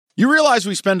You realize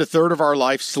we spend a third of our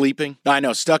life sleeping? I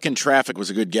know, stuck in traffic was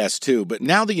a good guess too, but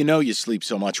now that you know you sleep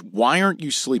so much, why aren't you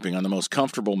sleeping on the most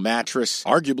comfortable mattress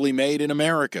arguably made in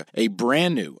America? A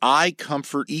brand new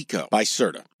iComfort Eco by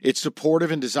Serta. It's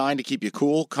supportive and designed to keep you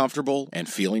cool, comfortable, and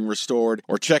feeling restored.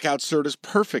 Or check out Serta's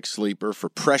Perfect Sleeper for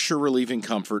pressure-relieving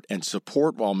comfort and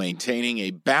support while maintaining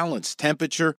a balanced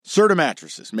temperature. Serta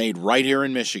mattresses made right here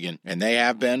in Michigan, and they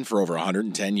have been for over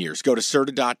 110 years. Go to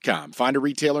Serta.com. Find a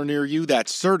retailer near you.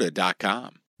 That's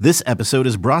Serta.com. This episode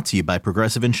is brought to you by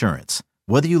Progressive Insurance.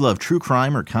 Whether you love true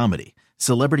crime or comedy,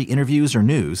 celebrity interviews or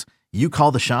news, you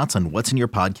call the shots on what's in your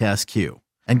podcast queue.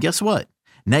 And guess what?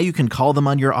 Now you can call them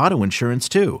on your auto insurance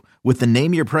too with the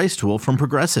Name Your Price tool from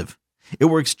Progressive. It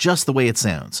works just the way it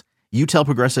sounds. You tell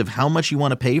Progressive how much you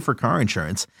want to pay for car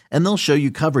insurance, and they'll show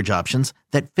you coverage options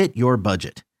that fit your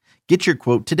budget. Get your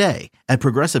quote today at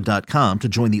Progressive.com to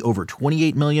join the over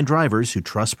 28 million drivers who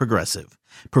trust Progressive.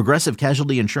 Progressive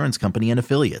Casualty Insurance Company and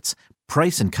Affiliates.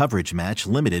 Price and coverage match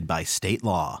limited by state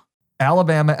law.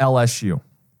 Alabama, LSU.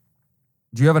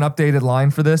 Do you have an updated line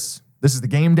for this? This is the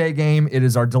game day game. It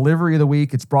is our delivery of the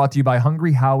week. It's brought to you by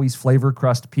Hungry Howie's Flavor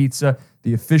Crust Pizza,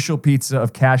 the official pizza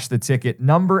of Cash the Ticket.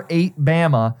 Number 8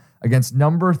 Bama against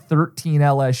number 13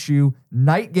 LSU.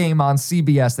 Night game on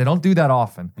CBS. They don't do that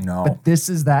often. No. But this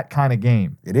is that kind of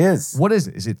game. It is. What is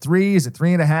it? Is it 3? Is it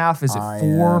 3.5? Is it 4? I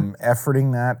am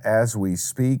efforting that as we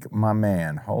speak, my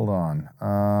man. Hold on.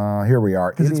 Here we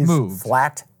are. Because it's moved.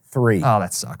 Flat 3. Oh,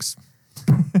 that sucks.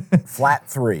 Flat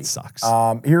 3. Sucks.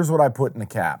 Here's what I put in the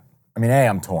cap. I mean,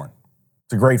 I'm torn.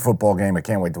 It's a great football game. I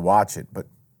can't wait to watch it. But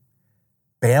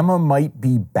Bama might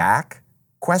be back?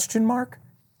 Question mark?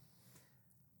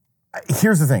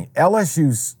 Here's the thing.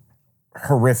 LSU's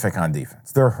horrific on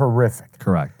defense. They're horrific.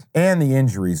 Correct. And the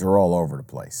injuries are all over the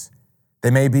place.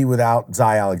 They may be without Zy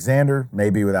Alexander,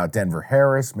 maybe without Denver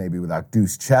Harris, maybe without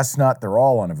Deuce Chestnut. They're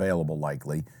all unavailable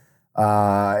likely.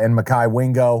 And Mekhi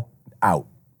Wingo, out.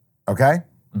 Okay?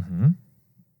 Mm-hmm.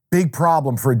 Big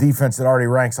problem for a defense that already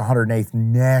ranks 108th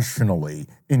nationally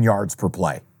in yards per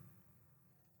play.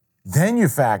 Then you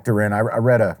factor in, I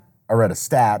read a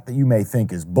stat that you may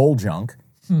think is bull junk.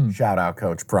 Shout out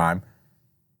Coach Prime.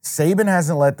 Saban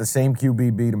hasn't let the same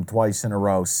QB beat him twice in a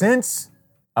row since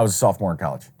I was a sophomore in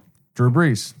college. Drew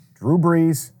Brees.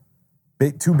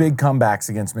 Two big comebacks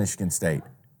against Michigan State.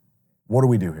 What do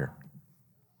we do here?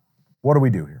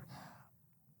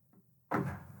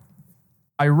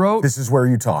 This is where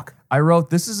you talk. I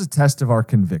wrote, this is a test of our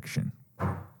conviction.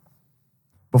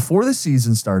 Before the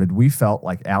season started, we felt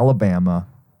like Alabama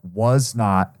was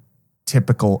not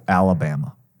typical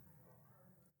Alabama.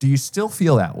 Do you still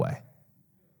feel that way?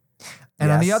 And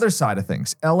Yes. on the other side of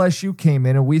things, LSU came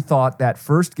in and we thought that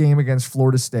first game against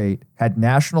Florida State had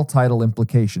national title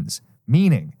implications,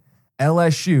 meaning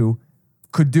LSU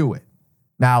could do it.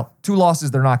 Now, 2 losses,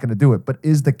 they're not going to do it, but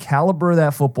is the caliber of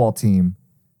that football team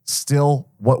still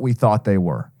what we thought they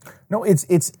were? No, it's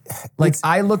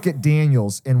I look at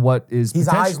Daniels and what is he's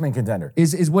a Heisman contender.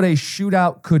 Is what a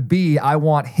shootout could be. I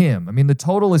want him. I mean, the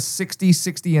total is 60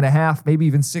 and a half, maybe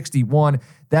even 61.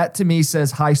 That to me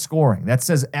says high scoring. That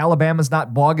says Alabama's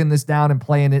not bogging this down and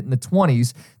playing it in the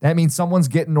 20s. That means someone's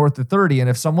getting north of 30. And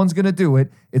if someone's going to do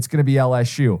it, it's going to be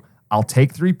LSU. I'll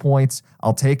take 3 points.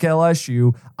 I'll take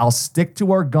LSU. I'll stick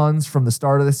to our guns from the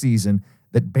start of the season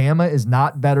that Bama is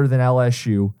not better than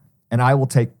LSU, and I will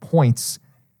take points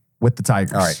with the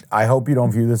Tigers. All right. I hope you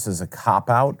don't view this as a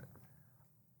cop-out.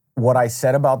 What I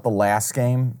said about the last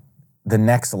game, the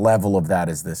next level of that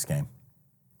is this game.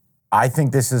 I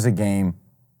think this is a game,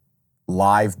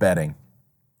 live betting.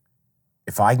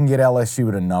 If I can get LSU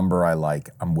at a number I like,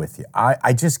 I'm with you.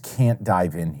 I just can't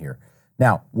dive in here.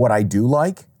 Now, what I do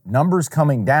like, numbers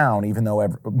coming down, even though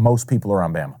most people are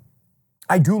on Bama.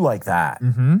 I do like that.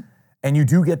 Mm-hmm. And you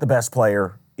do get the best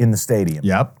player in the stadium.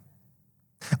 Yep.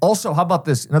 Also, how about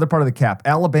this? Another part of the cap.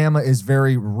 Alabama is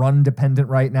very run-dependent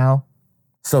right now.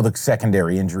 So the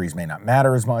secondary injuries may not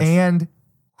matter as much. And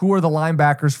who are the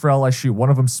linebackers for LSU? One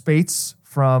of them, Spates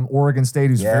from Oregon State,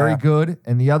 who's very good.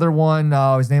 And the other one,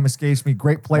 his name escapes me,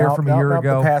 great player from a year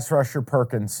ago. The pass rusher,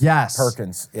 Perkins. Yes.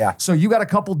 Perkins, yeah. So you got a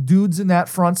couple dudes in that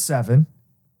front 7.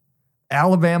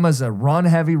 Alabama's a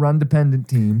run-heavy, run-dependent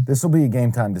team. This will be a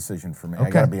game-time decision for me. Okay. I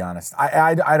got to be honest.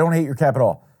 I don't hate your cap at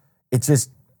all. It's just,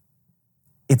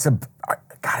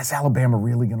 God, is Alabama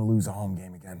really going to lose a home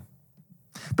game again?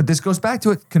 But this goes back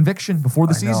to it. Conviction before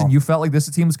the season. know. You felt like this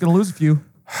team was going to lose a few.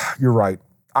 You're right.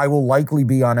 I will likely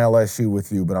be on LSU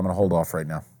with you, but I'm going to hold off right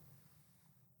now.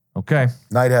 Okay.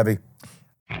 Night heavy.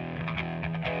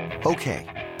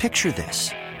 Okay, picture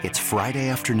this. It's Friday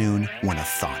afternoon when a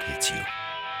thought hits you.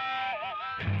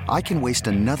 I can waste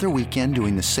another weekend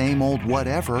doing the same old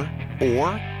whatever, or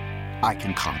I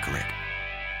can conquer it.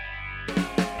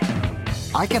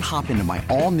 I can hop into my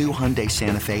all-new Hyundai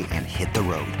Santa Fe and hit the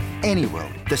road. Any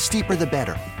road. The steeper, the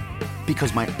better.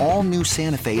 Because my all-new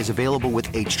Santa Fe is available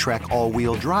with H-Track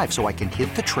all-wheel drive, so I can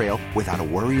hit the trail without a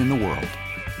worry in the world.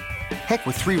 Heck,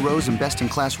 with 3 rows and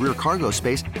best-in-class rear cargo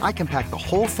space, I can pack the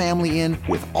whole family in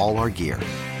with all our gear.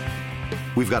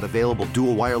 We've got available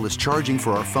dual wireless charging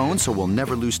for our phones, so we'll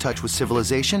never lose touch with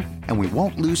civilization, and we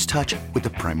won't lose touch with the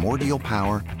primordial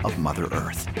power of Mother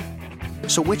Earth.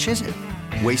 So which is it?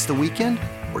 Waste the weekend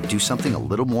or do something a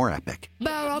little more epic?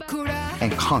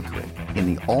 And conquer it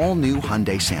in the all-new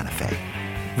Hyundai Santa Fe.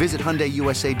 Visit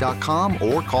HyundaiUSA.com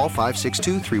or call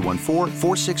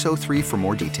 562-314-4603 for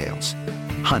more details.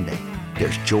 Hyundai,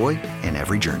 there's joy in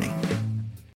every journey.